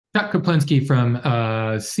Scott Kaplinski from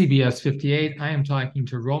CBS 58. I am talking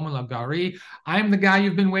to Romola Garai. I'm the guy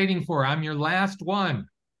you've been waiting for. I'm your last one.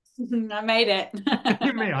 I made it.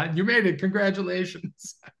 You made it.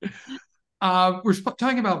 Congratulations. We're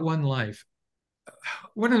talking about One Life.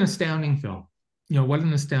 What an astounding film. What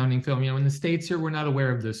an astounding film. In the States here, we're not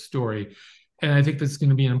aware of this story. And I think that's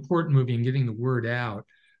going to be an important movie in getting the word out.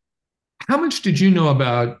 How much did you know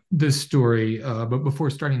about this story but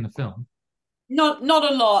before starting the film? Not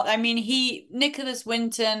a lot. I mean, Nicholas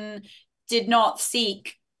Winton did not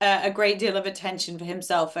seek a great deal of attention for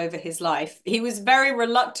himself over his life. He was very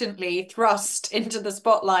reluctantly thrust into the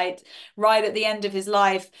spotlight right at the end of his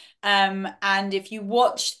life. And if you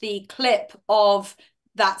watch the clip of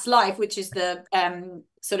That's Life, which is the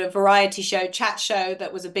sort of variety show, chat show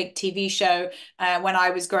that was a big TV show when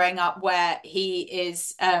I was growing up, where he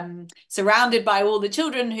is surrounded by all the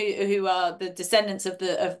children who are the descendants of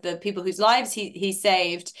the people whose lives he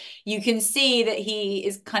saved. You can see that he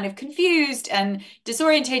is kind of confused and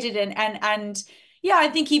disorientated and yeah, I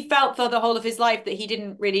think he felt for the whole of his life that he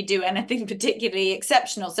didn't really do anything particularly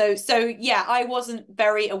exceptional. So yeah, I wasn't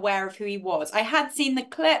very aware of who he was. I had seen the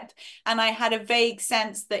clip and I had a vague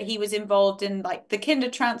sense that he was involved in like the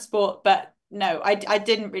kinder transport, but no, I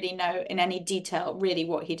didn't really know in any detail really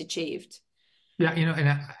what he'd achieved. Yeah,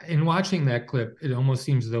 in watching that clip, it almost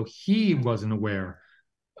seems as though he wasn't aware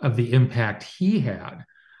of the impact he had.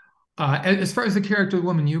 As far as the character of the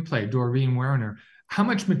woman you played, Doreen Werner, how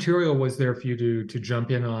much material was there for you to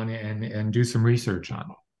jump in on and do some research on?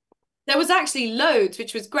 There was actually loads,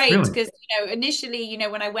 which was great Really? because initially,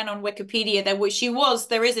 when I went on Wikipedia,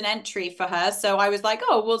 there is an entry for her. So I was like,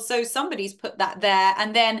 oh, well, so somebody's put that there.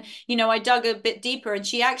 And then, I dug a bit deeper and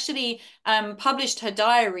she actually published her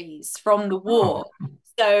diaries from the Oh, war.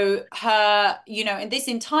 So and this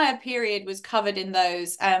entire period was covered in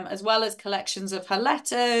those, as well as collections of her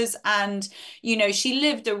letters. And, she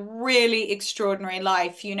lived a really extraordinary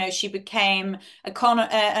life. She became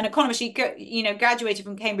an economist. She graduated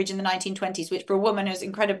from Cambridge in the 1920s, which for a woman is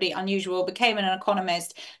incredibly unusual. Became an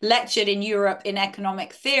economist, lectured in Europe in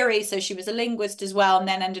economic theory, so she was a linguist as well, and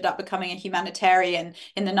then ended up becoming a humanitarian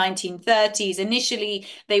in the 1930s. Initially,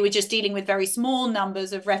 they were just dealing with very small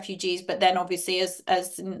numbers of refugees, but then obviously as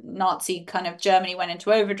Nazi kind of Germany went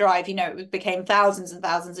into overdrive, it became thousands and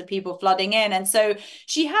thousands of people flooding in, and so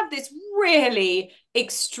she had this really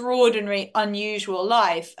extraordinary, unusual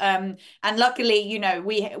life. And luckily,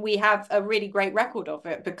 we have a really great record of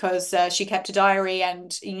it because she kept a diary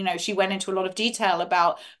and, she went into a lot of detail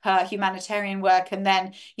about her humanitarian work and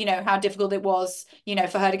then, how difficult it was,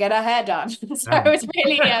 for her to get her hair done. So it yeah. was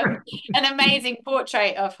really an amazing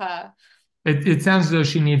portrait of her. It sounds as though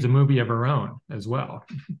she needs a movie of her own as well.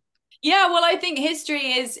 Yeah, well, I think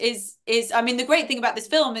history is I mean, the great thing about this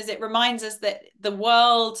film is it reminds us that the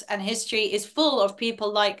world and history is full of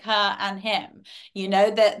people like her and him.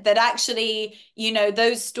 That actually,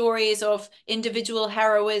 those stories of individual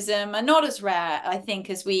heroism are not as rare, I think,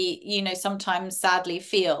 as we, sometimes sadly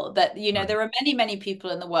feel that, Right. there are many, many people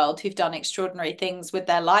in the world who've done extraordinary things with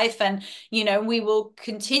their life. And, we will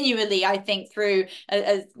continually, I think, through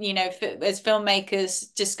as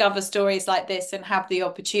filmmakers discover stories like this and have the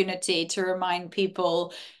opportunity to remind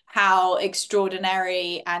people how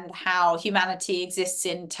extraordinary and how humanity exists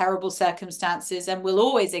in terrible circumstances and will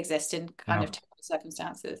always exist in kind of Yeah. terrible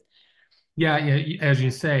circumstances. Yeah, yeah, as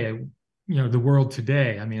you say, the world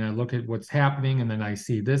today. I mean, I look at what's happening and then I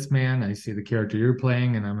see this man, I see the character you're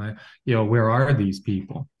playing, and I'm like, where are these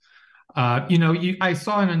people? I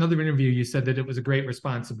saw in another interview you said that it was a great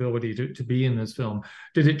responsibility to be in this film.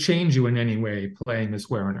 Did it change you in any way playing Miss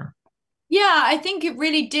Werner? Yeah, I think it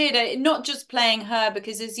really did. Not just playing her,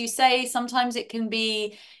 because as you say, sometimes it can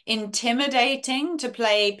be intimidating to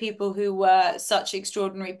play people who were such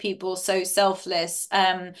extraordinary people, so selfless.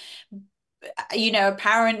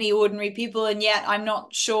 Apparently ordinary people, and yet I'm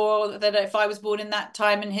not sure that if I was born in that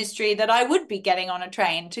time in history that I would be getting on a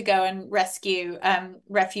train to go and rescue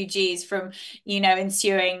refugees from,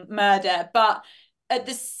 ensuing murder. But at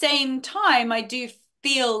the same time, I do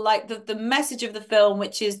feel like the message of the film,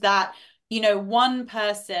 which is that one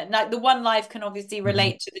person, like the one life can obviously Mhm.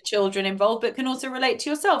 relate to the children involved, but can also relate to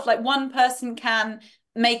yourself. Like one person can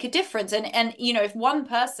make a difference. And if one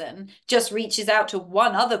person just reaches out to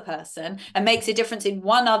one other person and makes a difference in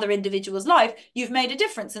one other individual's life, you've made a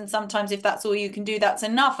difference. And sometimes if that's all you can do, that's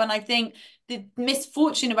enough. And I think the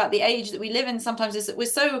misfortune about the age that we live in sometimes is that we're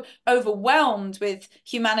so overwhelmed with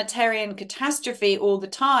humanitarian catastrophe all the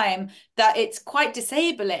time that it's quite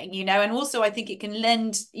disabling, you know. And also, I think it can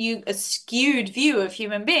lend you a skewed view of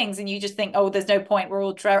human beings, and you just think, oh, there's no point, we're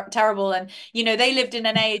all terrible. And, you know, they lived in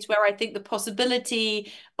an age where I think the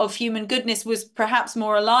possibility of human goodness was perhaps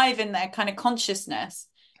more alive in their kind of consciousness.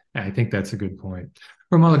 I think that's a good point.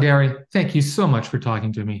 Romola Garai, thank you so much for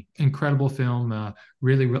talking to me. Incredible film.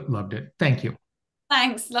 Really loved it. Thank you.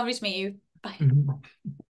 Thanks. Lovely to meet you. Bye. Mhm.